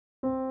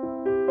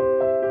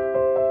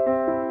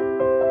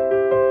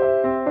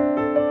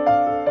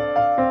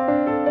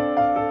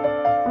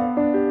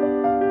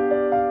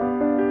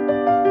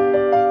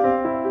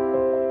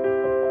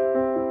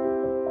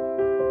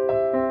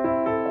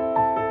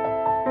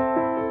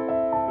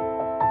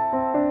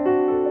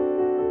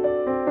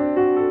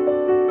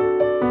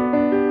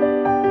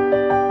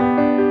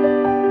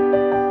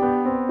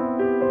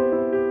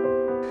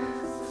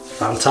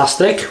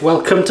Fantastic.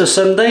 Welcome to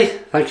Sunday.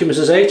 Thank you,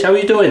 Mrs H. How are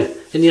you doing?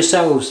 In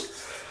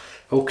yourselves?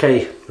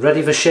 Okay,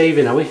 ready for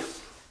shaving, are we?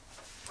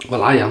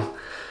 Well, I am.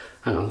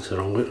 Hang on, it's the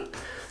wrong way.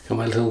 Got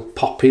my little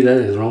poppy there,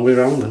 it's the wrong way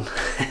around. And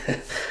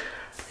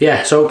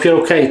yeah, so hope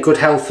you're okay, good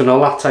health and all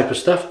that type of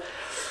stuff.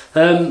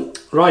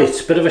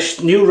 Right, bit of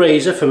a new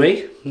razor for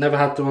me. Never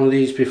had one of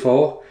these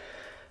before.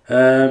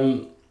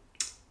 So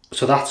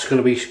that's going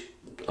to be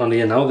on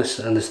here now. This,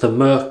 and it's the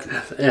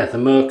Merkur, yeah, the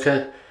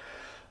Merkur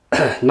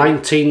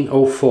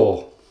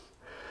 1904.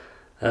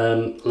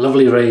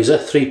 Lovely razor,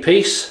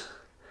 3-piece.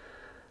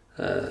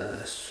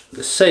 It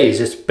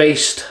says it's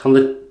based on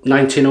the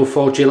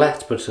 1904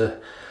 Gillette, but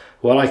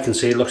what I can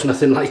see, it looks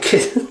nothing like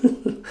it.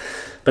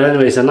 But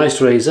anyways, a nice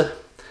razor.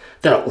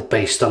 They're all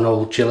based on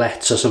old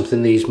Gillettes or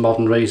something, these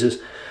modern razors.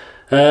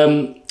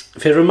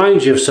 If it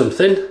reminds you of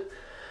something,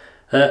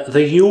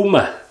 the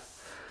Yuma.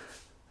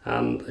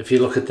 And if you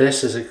look at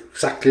this, it's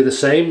exactly the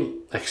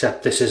same,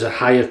 except this is a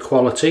higher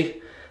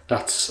quality.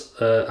 That's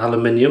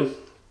aluminium,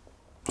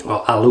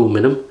 or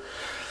aluminum.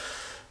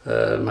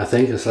 I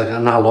think it's like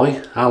an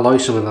alloy,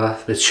 something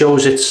like that. It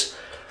shows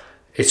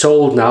it's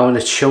old now, and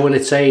it's showing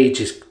its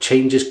age. It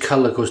changes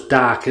colour, goes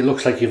dark. It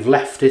looks like you've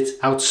left it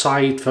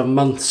outside for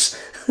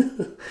months.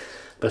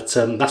 But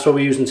that's what we're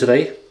using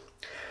today.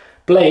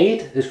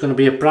 Blade is going to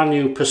be a brand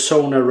new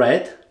Personna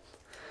Red.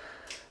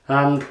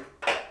 And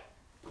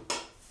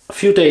a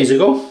few days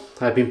ago,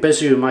 I've been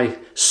busy with my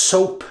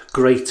soap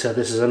grater.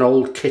 This is an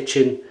old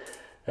kitchen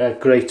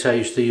grater I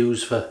used to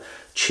use for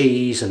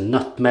cheese and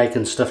nutmeg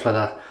and stuff like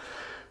that.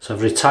 So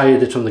I've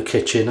retired it from the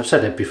kitchen. I've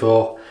said it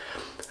before.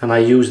 And I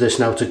use this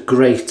now to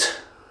grate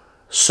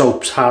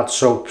soaps, hard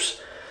soaps.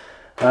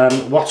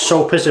 What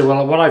soap is it?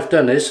 Well, what I've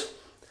done is,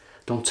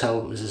 don't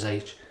tell Mrs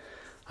H,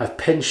 I've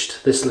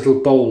pinched this little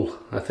bowl.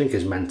 I think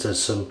it's meant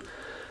as some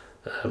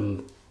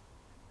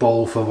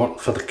bowl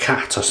for the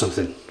cat or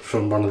something,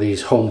 from one of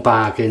these home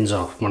bargains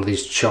or one of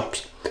these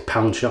shops,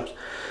 pound shops.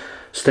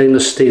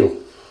 Stainless steel,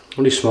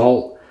 only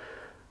small.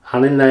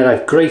 And in there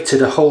I've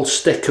grated a whole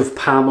stick of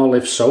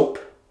Palmolive soap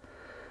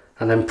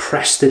and then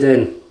pressed it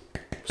in.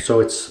 So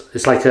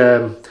it's like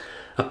a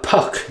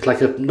puck,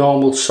 like a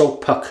normal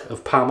soap puck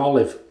of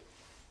Palmolive,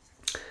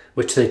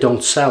 which they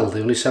don't sell.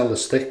 They only sell the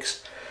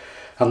sticks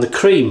and the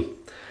cream.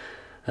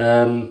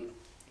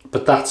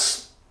 But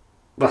that's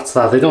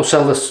that. They don't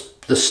sell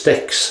the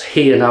sticks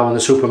here now in the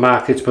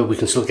supermarkets, but we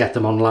can still get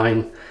them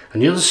online.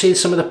 And you'll see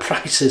some of the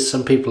prices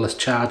some people are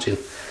charging.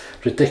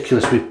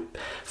 Ridiculous.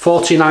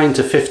 49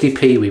 to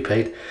 50p we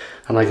paid,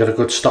 and I got a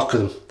good stock of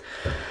them.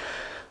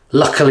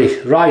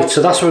 Luckily. Right,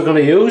 so that's what we're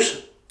going to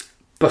use.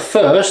 But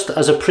first,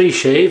 as a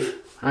pre-shave,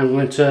 I'm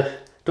going to,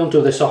 don't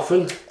do this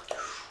often.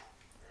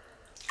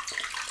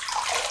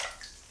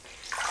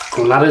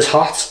 And that is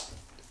hot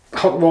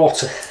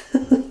water.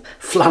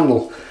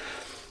 Flannel.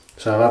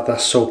 So I've had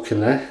that soak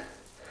in there.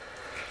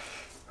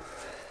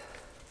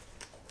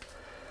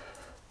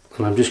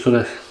 And I'm just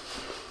going to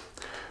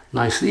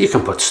nicely, you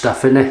can put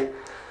stuff in it.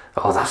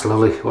 Oh, that's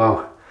lovely,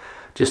 wow.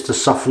 Just to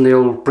soften the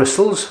old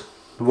bristles,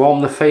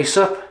 warm the face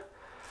up.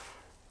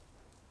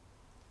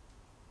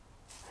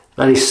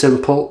 Very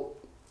simple,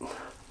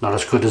 not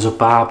as good as a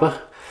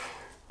barber.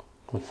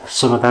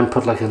 Some of them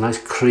put like a nice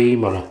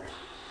cream or a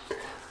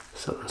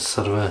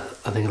sort of a,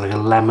 I think like a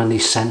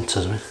lemony scent,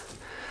 isn't it?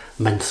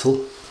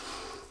 Menthol.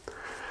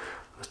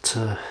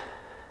 But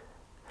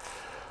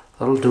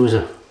that'll do as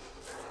a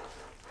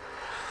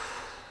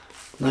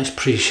nice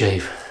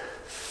pre-shave.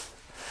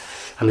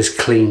 And it's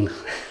clean.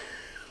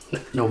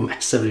 No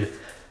mess everywhere.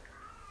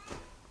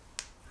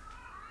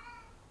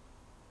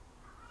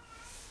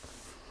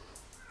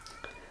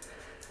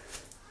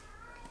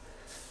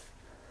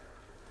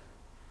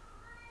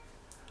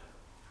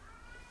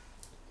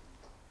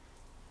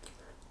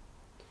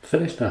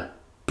 Finished now.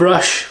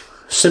 Brush,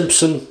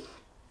 Simpson,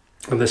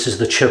 and this is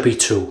the Chubby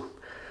 2.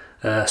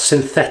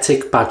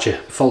 Synthetic badger,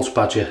 false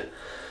badger.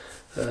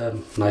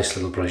 Nice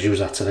little brush, use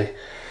that today.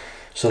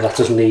 So that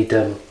doesn't need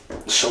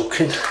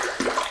soaking.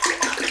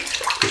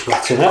 Just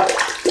wet it up.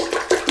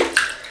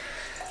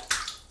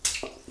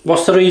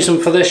 What's the reason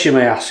for this, you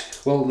may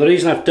ask? Well, the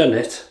reason I've done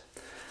it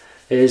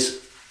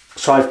is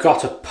so I've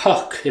got a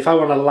puck. If I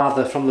want to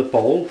lather from the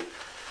bowl,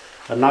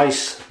 a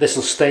nice, this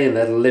will stay in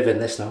there, it'll live in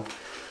this now.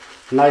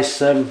 A nice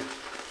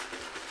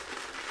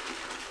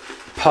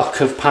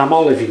puck of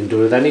Palmolive you can do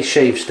with any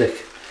shave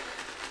stick,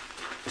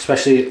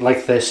 especially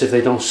like this if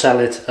they don't sell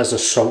it as a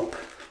soap.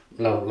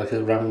 No, like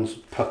a round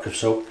puck of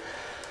soap.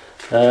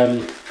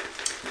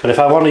 But if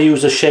I want to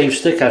use a shave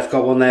stick, I've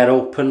got one there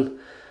open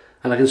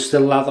and I can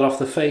still lather off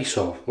the face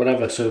or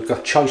whatever. So I've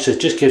got choices,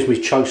 just gives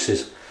me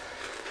choices.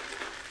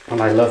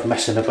 And I love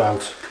messing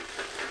about.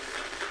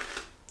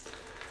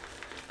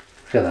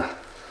 Look at that.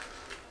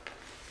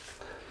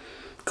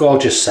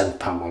 Gorgeous scent,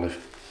 Palmolive.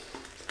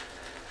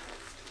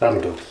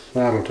 That'll do,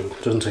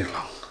 doesn't take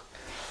long.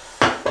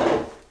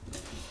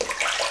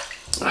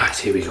 Right,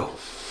 here we go.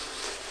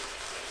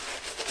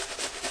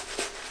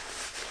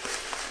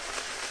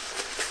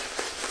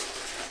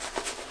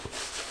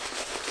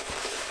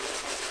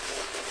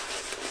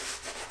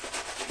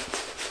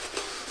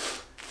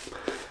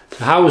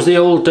 How's the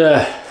old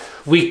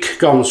week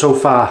gone so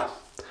far?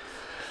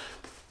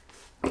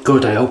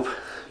 Good, I hope.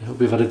 I hope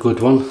we've had a good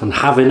one and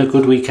having a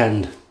good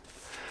weekend.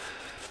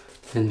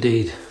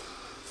 Indeed.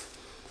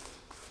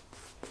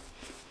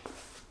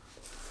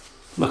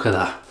 Look at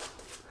that.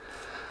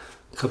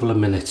 A couple of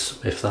minutes,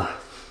 if that.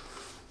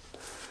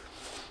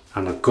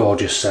 And a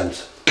gorgeous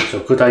scent.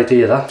 So good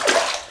idea that.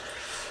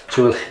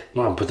 So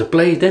we'll put the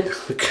blade in.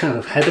 I'm kind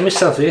of ahead of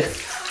myself here.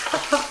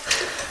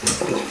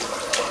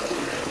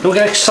 Don't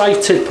get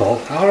excited,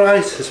 Paul.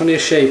 Alright, it's only a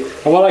shave.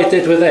 And what I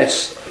did with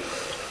this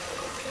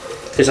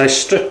is I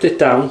stripped it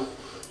down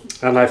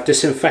and I've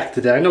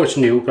disinfected it. I know it's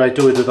new, but I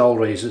do it with all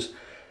razors.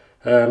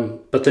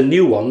 But the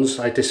new ones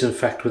I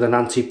disinfect with an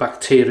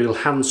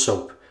antibacterial hand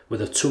soap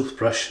with a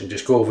toothbrush and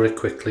just go over it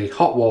quickly.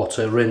 Hot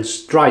water,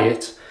 rinse, dry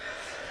it,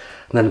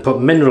 and then put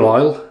mineral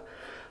oil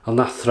on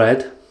that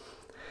thread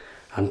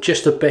and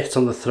just a bit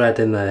on the thread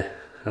in there,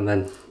 and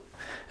then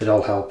it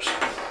all helps.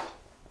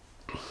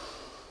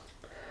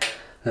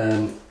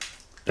 And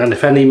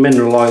if any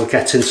mineral oil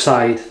gets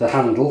inside the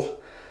handle,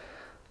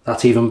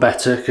 that's even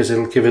better, because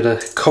it'll give it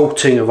a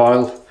coating of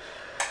oil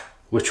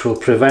which will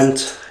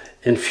prevent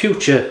in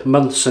future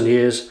months and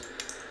years,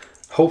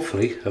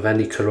 hopefully, of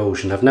any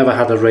corrosion. I've never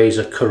had a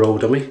razor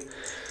corrode on me.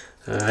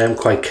 I am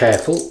quite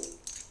careful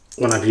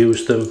when I've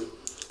used them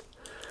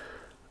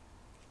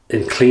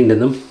in cleaning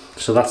them.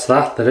 So that's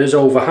that. There is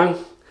overhang.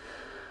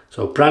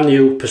 So brand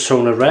new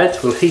Personna Red.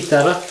 We'll heat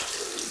that up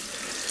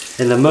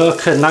in the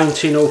Merkur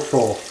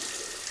 1904.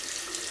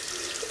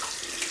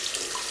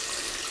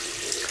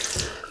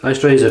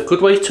 Nice razor.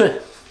 Good weight to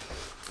it.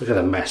 Look at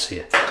the mess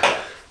here.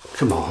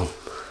 Come on.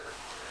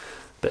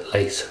 Bit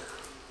late.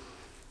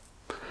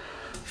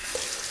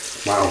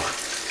 Wow.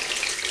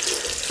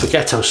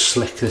 Forget how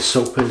slick this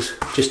soap is.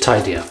 Just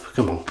tidy up.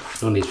 Come on.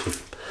 No need for...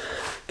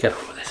 Get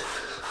on with it.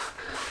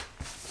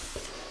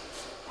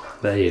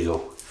 There you go.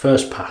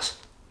 First pass.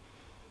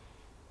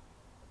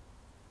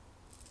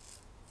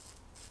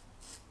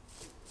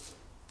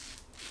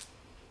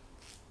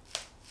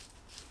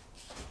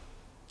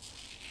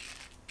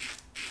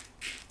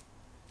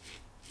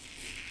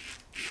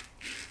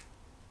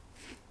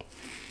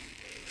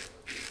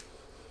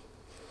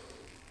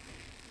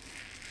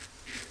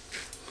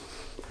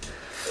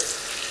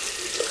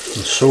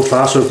 So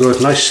far so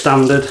good. Nice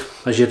standard,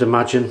 as you'd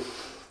imagine.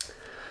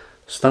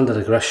 Standard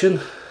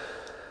aggression.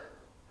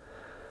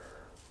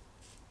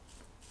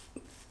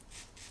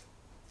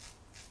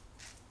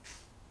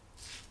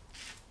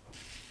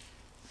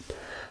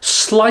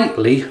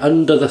 Slightly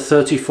under the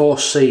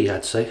 34C,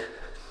 I'd say.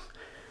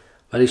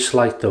 Very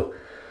slight though.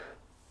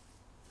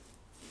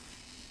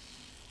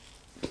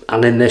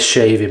 And in this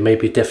shave it may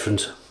be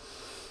different.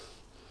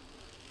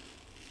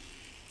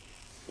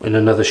 In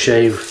another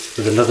shave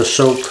with another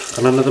soap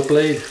and another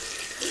blade.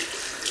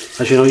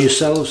 As you know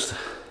yourselves,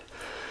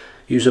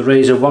 use a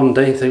razor one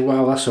day and think,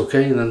 wow, that's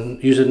okay, and then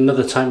use it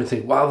another time and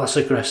think, wow, that's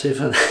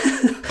aggressive. And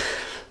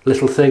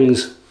little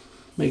things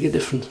make a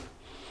difference.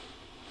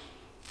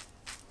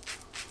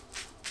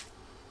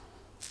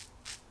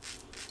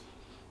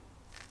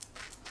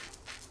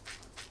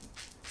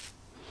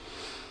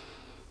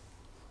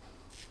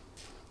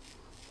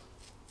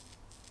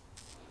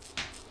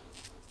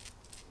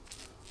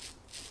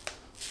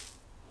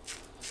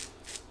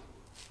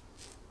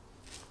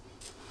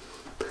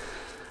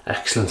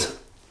 Excellent.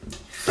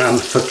 I'm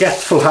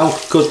forgetful how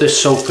good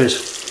this soap is.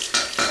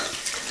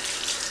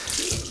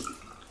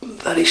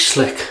 Very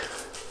slick.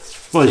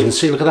 Well, as you can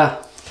see, look at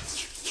that.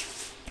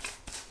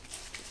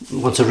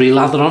 Wants a real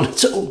lather on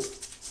its own.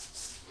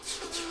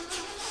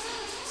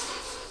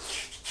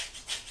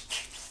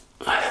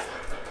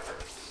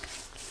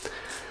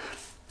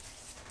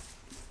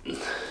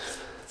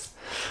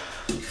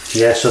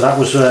 Yeah, so that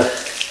was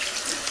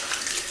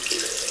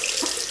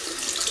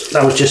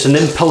just an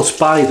impulse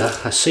buy.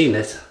 That I seen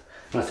it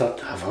and I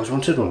thought, I've always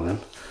wanted one of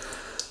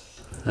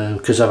them,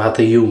 because I've had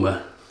the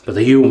Yuma, but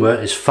the Yuma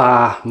is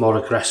far more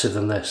aggressive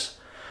than this.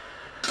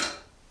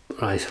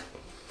 Right.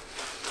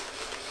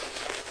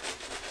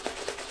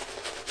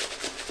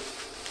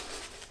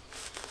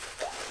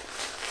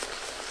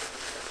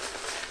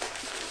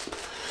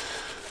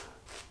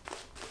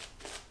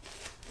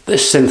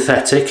 This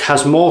synthetic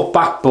has more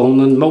backbone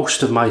than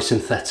most of my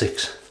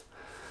synthetics,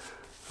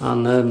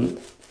 and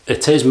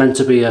it is meant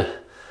to be a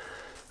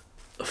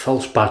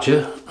false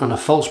badger, and a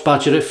false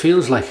badger it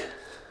feels like.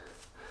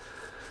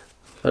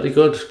 Very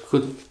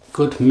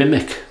good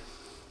mimic,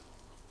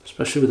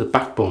 especially with the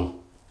backbone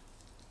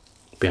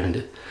behind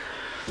it.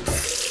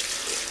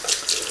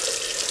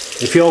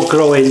 If you're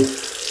growing in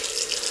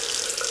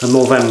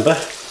Movember,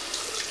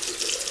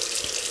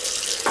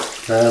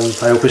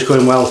 I hope it's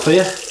going well for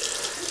you.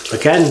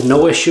 Again,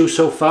 no issue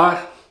so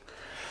far.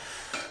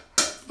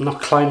 I'm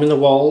not climbing the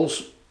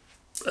walls.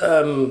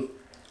 And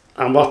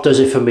what does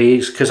it for me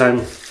is because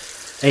I'm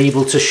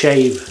able to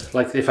shave.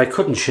 Like if I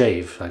couldn't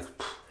shave, like,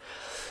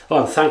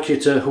 well, thank you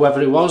to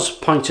whoever it was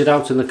pointed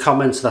out in the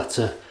comments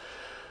that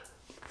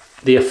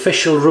the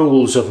official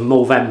rules of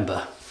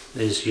Movember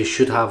is you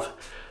should have,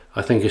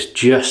 I think it's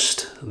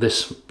just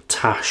this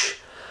tash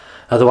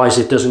otherwise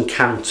it doesn't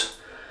count.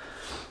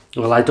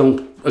 Well, I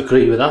don't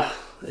agree with that.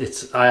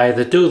 I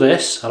either do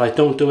this or I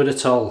don't do it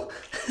at all.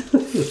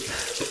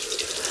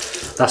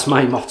 That's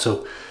my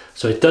motto.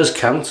 So it does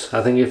count.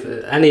 I think if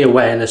any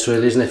awareness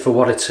really, isn't it, for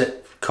what it's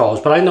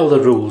caused. But I know the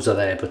rules are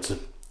there, but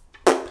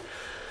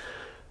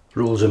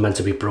rules are meant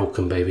to be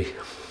broken, baby.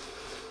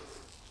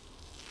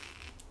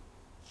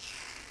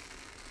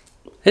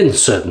 In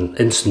certain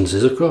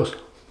instances, of course.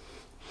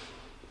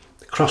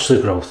 Across the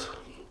growth.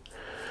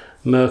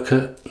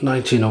 Merkur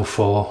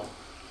 1904.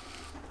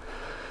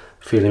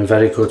 Feeling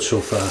very good so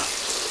far.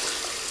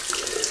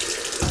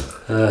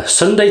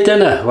 Sunday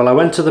dinner. Well, I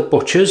went to the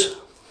butcher's.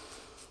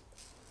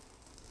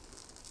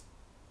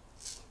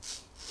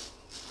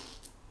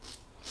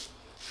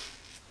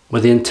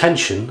 With the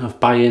intention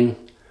of buying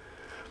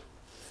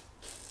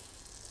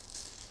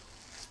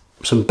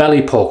some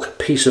belly pork, a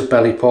piece of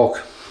belly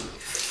pork.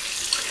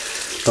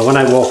 But when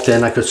I walked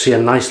in, I could see a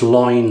nice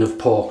loin of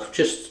pork,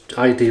 just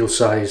ideal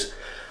size,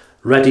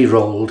 ready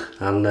rolled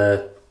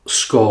and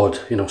scored,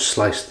 you know,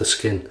 sliced the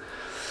skin.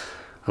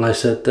 And I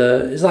said,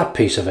 is that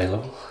piece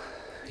available?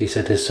 He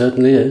said, it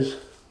certainly is.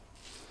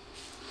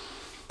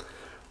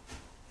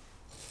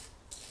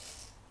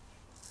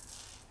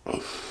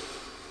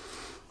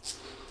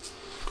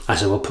 I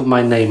said, well, put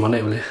my name on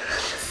it, will you?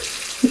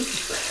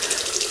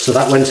 So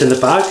that went in the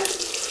bag.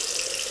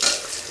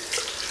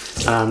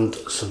 And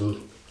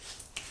some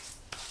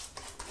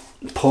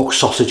pork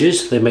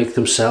sausages, they make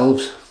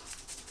themselves.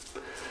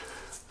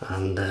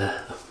 And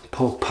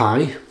pork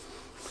pie,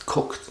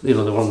 cooked, you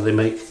know, the one they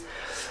make.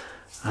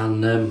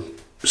 And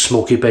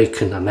smoky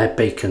bacon, and their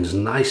bacon's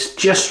nice,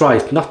 just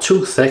right, not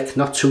too thick,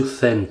 not too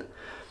thin.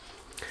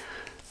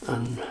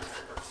 And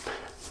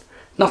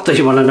not that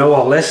you want to know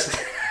all this.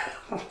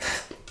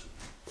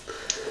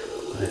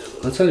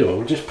 I'll tell you what,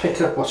 we'll just pick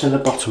up what's in the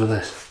bottom of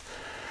this.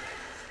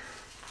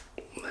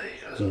 There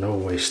you go, there's no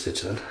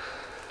wastage then.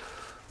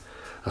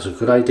 That's a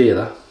good idea,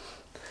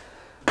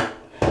 that.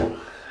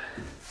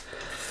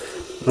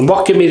 And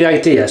what gave me the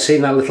idea,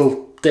 seeing that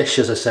little dish,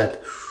 as I said,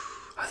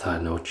 I thought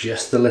I know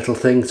just the little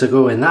thing to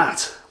go in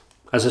that.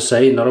 As I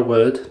say, not a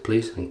word,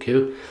 please, thank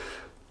you.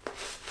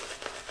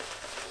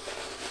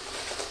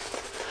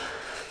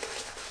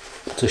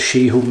 To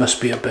she who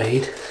must be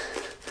obeyed.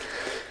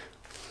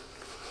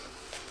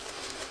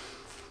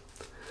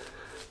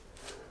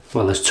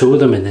 Well, there's two of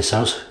them in this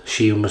house.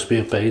 She who must be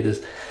obeyed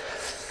is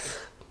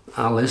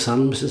Alice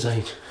and Mrs.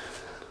 H.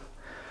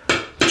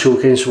 2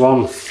 against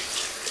 1.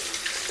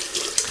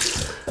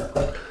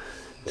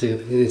 You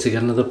need to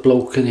get another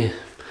bloke in here.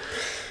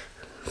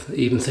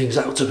 Even things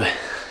out a bit.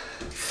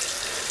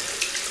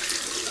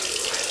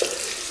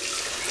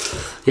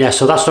 Yeah,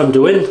 so that's what I'm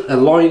doing. A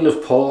loin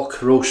of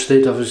pork,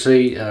 roasted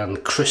obviously,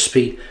 and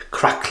crispy,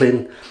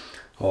 crackling,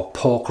 or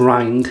pork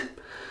rind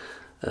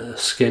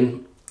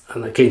skin,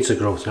 and against the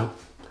growth now.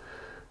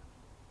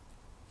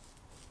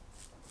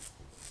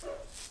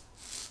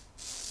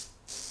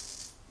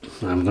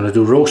 I'm going to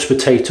do roast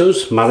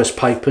potatoes, Maris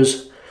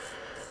Pipers.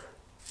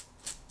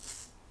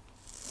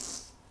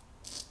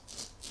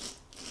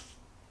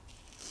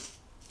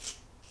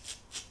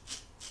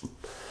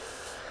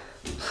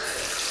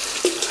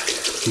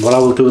 What I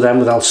will do then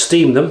is I'll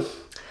steam them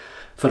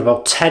for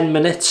about 10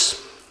 minutes,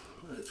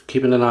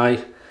 keeping an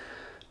eye,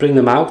 bring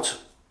them out.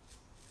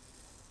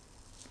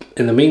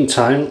 In the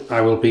meantime,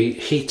 I will be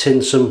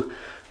heating some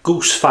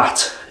goose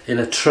fat in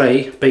a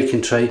tray,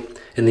 baking tray,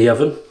 in the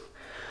oven.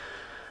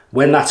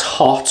 When that's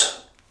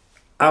hot,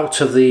 out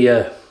of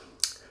the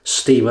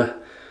steamer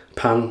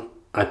pan,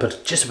 I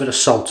put just a bit of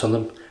salt on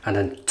them and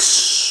then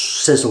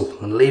sizzle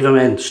and leave them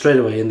in straight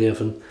away in the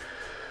oven.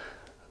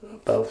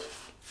 About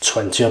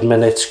 20 odd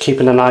minutes,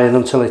 keeping an eye on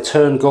them until they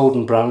turn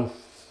golden brown.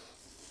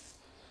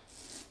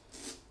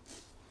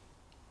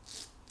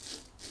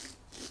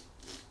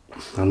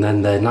 And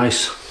then they're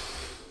nice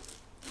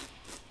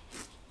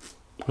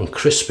and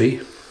crispy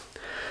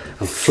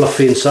and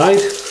fluffy inside.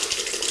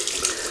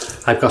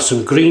 I've got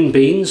some green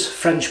beans,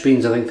 French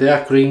beans I think they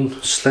are, green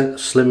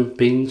slim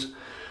beans.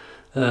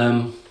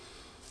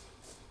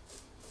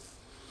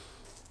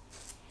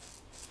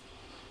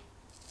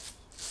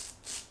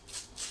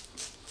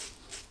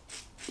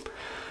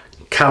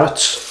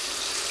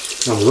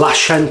 Carrots and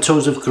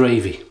lashentos of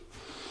gravy.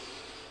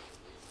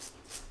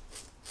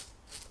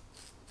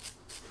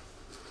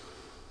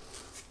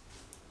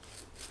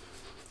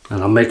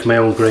 And I'll make my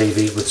own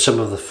gravy with some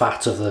of the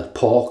fat of the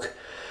pork,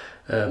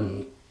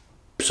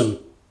 some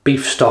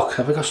beef stock.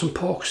 Have I got some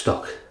pork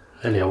stock?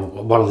 Anyhow,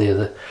 one or the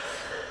other.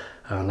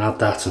 And add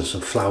that and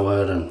some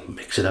flour and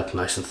mix it up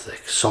nice and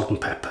thick. Salt and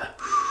pepper.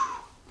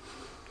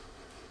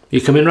 You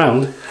coming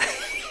round?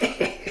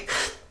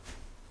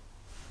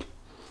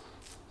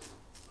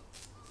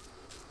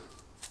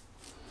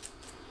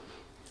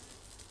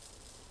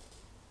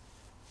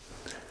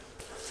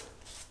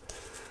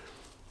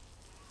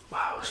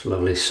 Wow, it's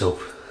lovely soap.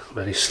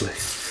 Very slick.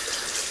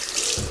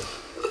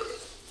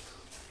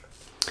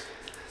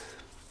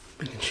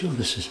 Making sure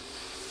this is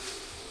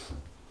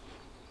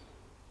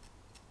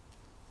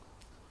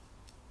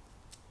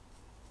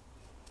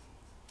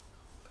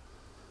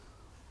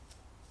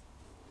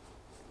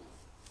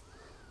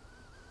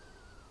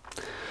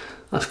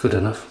That's good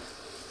enough.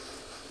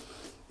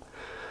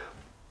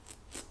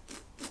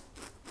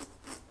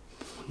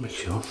 Make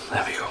sure.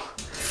 There we go.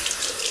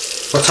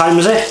 What time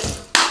is it?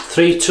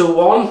 3, 2,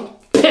 1.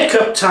 Pick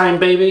up time,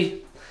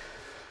 baby.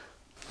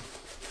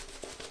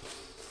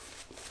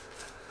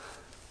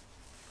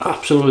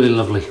 Absolutely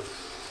lovely.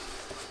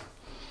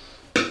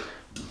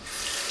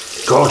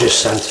 Gorgeous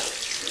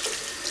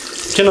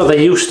scent. Do you know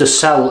they used to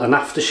sell an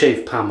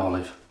aftershave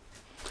Palmolive?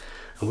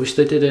 I wish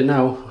they did it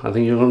now. I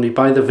think you can only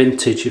buy the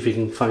vintage if you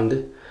can find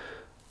it.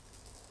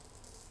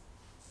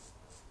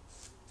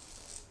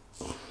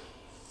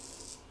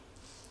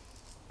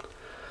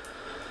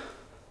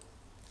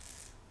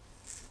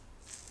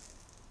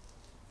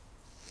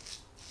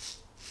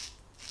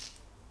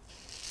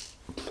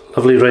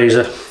 Lovely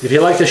razor. If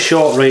you like a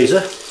short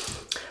razor,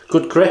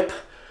 good grip.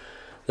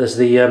 There's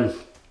the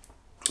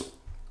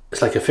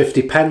it's like a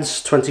 50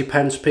 pence, 20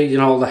 pence piece, you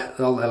know, all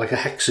the like a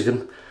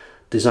hexagon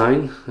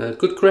design.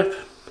 Good grip,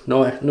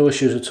 no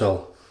issues at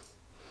all.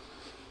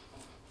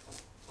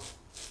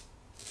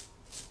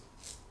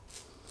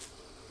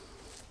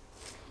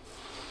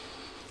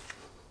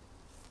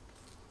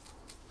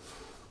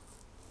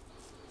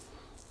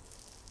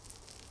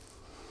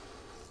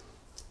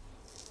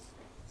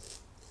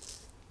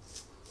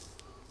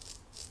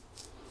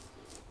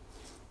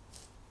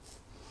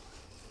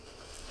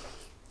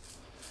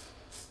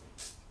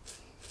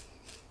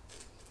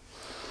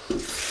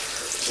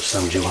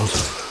 Sound you want.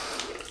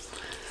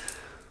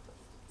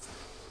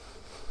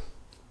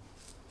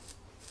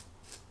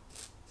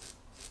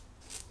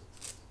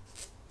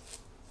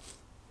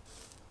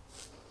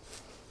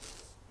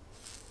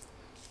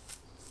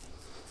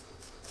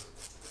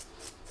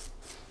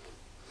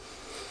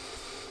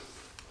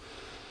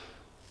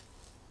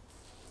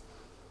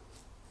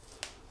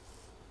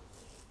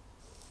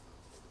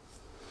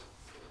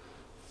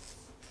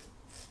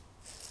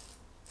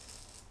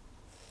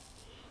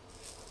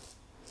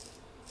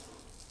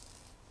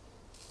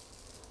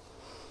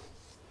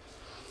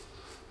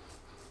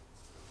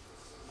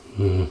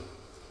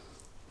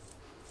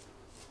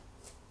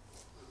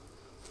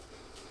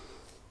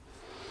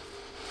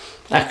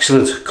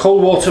 Excellent.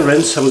 Cold water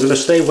rinse, and we're going to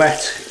stay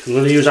wet. I'm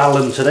going to use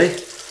alum today.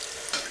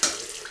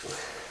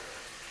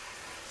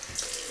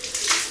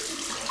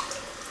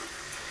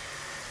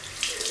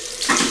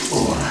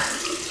 Oh,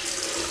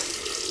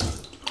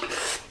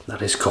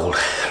 that is cold.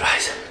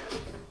 Right.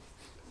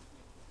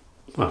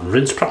 Well,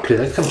 rinse properly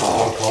then. Come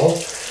on, Paul.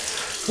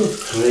 Good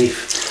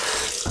grief.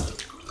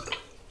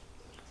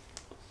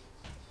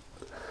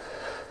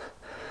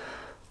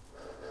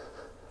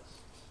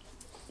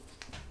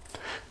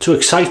 Too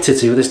excited to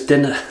do this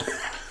dinner.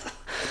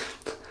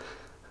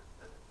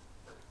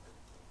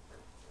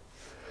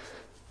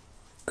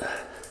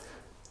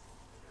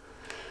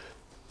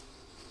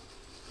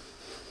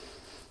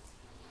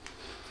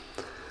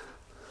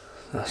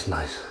 That's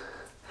nice.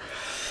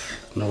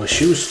 No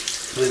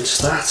issues. Rinse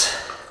that.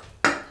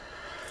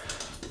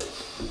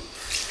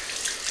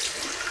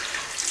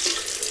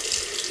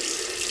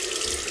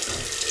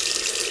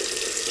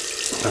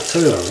 I'll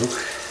tell you what, look.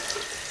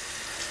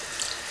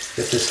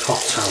 Get this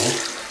hot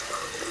towel.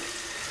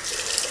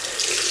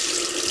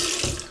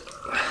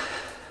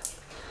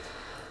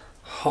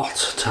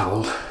 Hot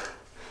towel.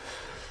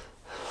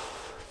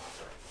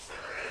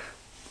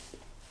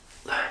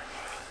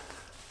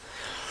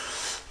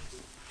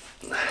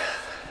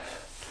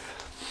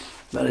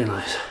 Very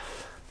nice.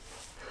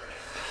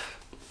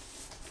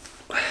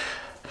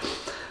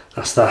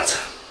 That's that.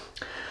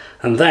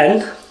 And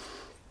then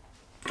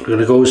we're going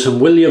to go with some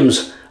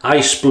Williams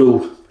Ice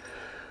Blue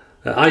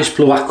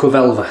Aqua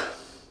Velva.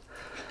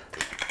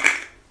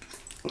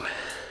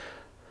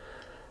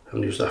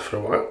 I'll use that for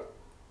a while.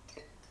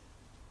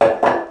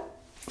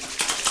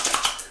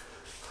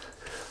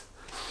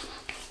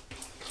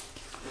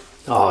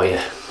 Oh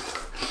yeah,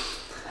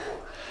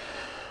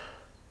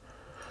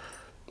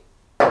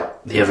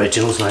 the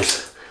original's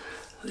nice.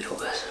 Look at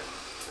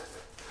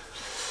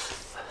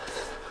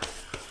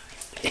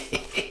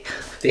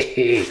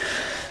this.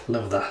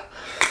 Love that.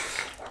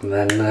 And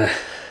then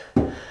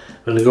I'm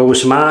going to go with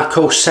some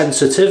Arko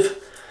Sensitive.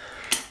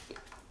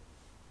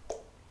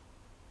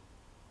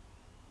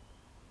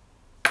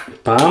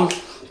 Balm,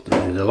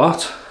 don't need a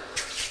lot.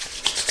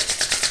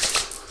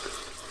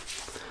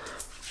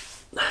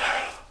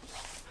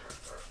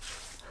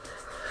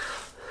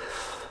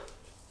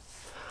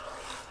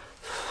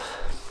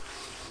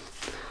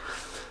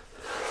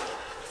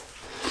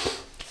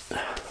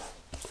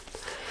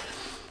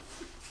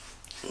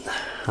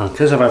 And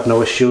because I've had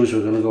no issues,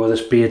 we're going to go with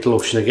this beard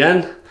lotion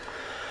again.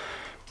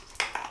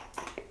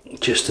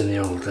 Just in the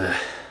old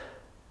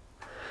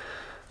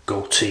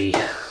goatee,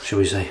 shall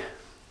we say.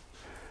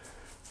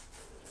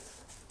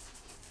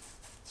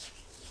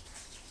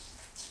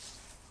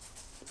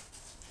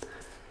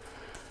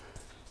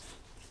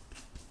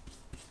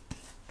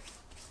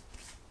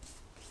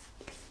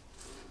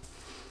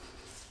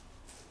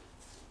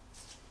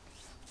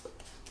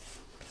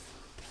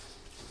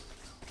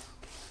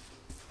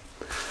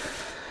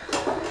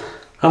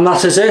 And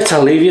that is it.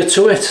 I'll leave you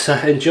to it.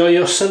 Enjoy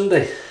your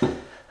Sunday.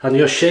 and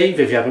your shave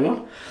if you're having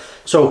one.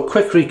 So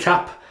quick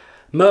recap,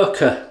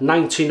 Merkur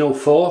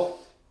 1904,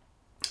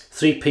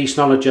 3-piece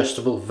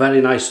non-adjustable,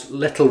 very nice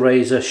little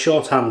razor,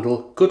 short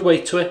handle, good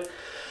weight to it,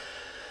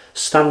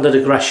 standard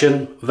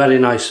aggression, very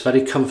nice,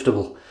 very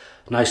comfortable,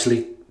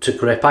 nicely to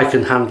grip. I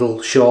can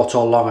handle short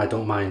or long, I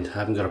don't mind, I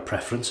haven't got a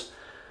preference.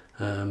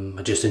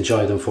 I just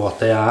enjoy them for what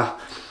they are.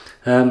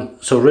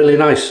 So really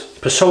nice.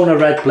 Personna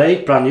Red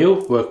Blade, brand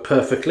new, worked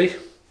perfectly.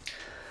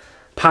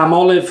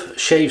 Palmolive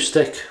shave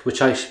stick,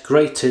 which I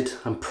grated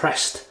and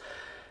pressed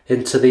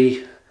into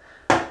the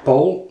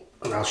bowl,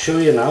 and I'll show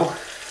you now.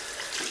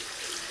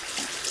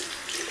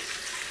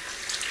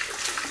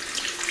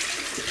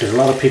 Because a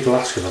lot of people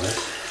ask about it.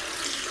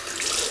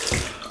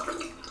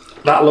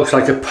 That looks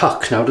like a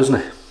puck now, doesn't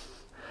it?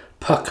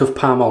 Puck of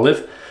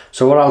Palmolive.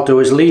 So what I'll do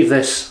is leave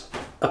this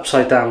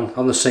upside down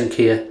on the sink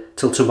here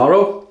till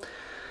tomorrow,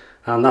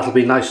 and that'll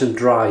be nice and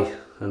dry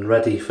and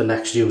ready for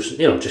next use.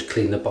 You know, just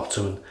clean the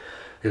bottom and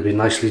it'll be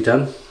nicely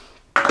done.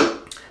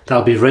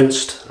 That'll be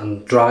rinsed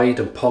and dried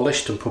and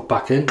polished and put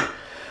back in.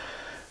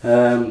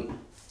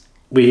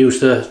 We use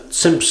the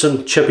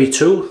Simpson Chubby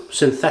 2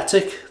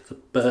 synthetic,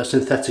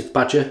 synthetic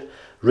badger,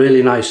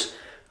 really nice.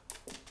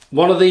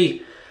 One of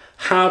the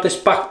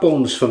hardest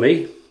backbones for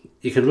me.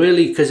 You can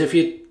really, because if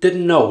you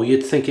didn't know,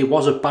 you'd think it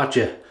was a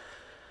badger,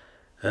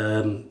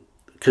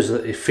 because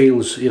it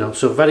feels, you know,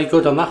 so very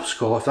good on that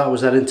score. If that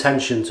was their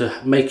intention to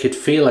make it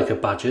feel like a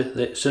badger,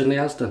 it certainly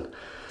has done.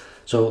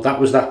 So that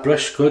was that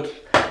brush, good.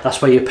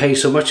 That's why you pay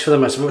so much for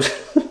them, I suppose.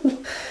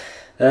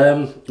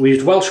 We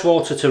used Welsh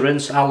water to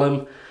rinse,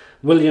 alum,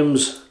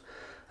 Williams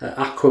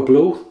Aqua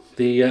Blue,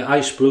 the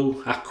ice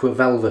blue Aqua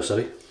Velva,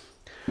 sorry.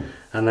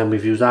 And then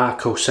we've used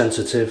Arko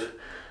Sensitive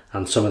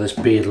and some of this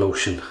beard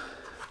lotion,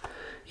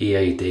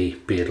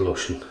 EAD Beard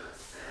Lotion.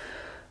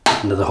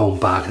 Another home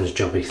bargains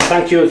jobby.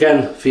 Thank you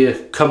again for your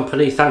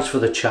company. Thanks for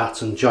the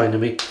chat and joining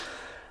me.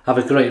 Have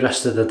a great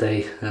rest of the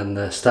day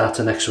and start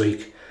to next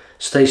week.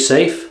 Stay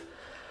safe,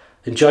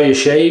 enjoy your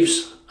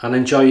shaves and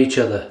enjoy each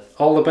other.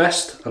 All the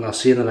best, and I'll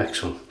see you in the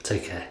next one.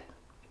 Take care.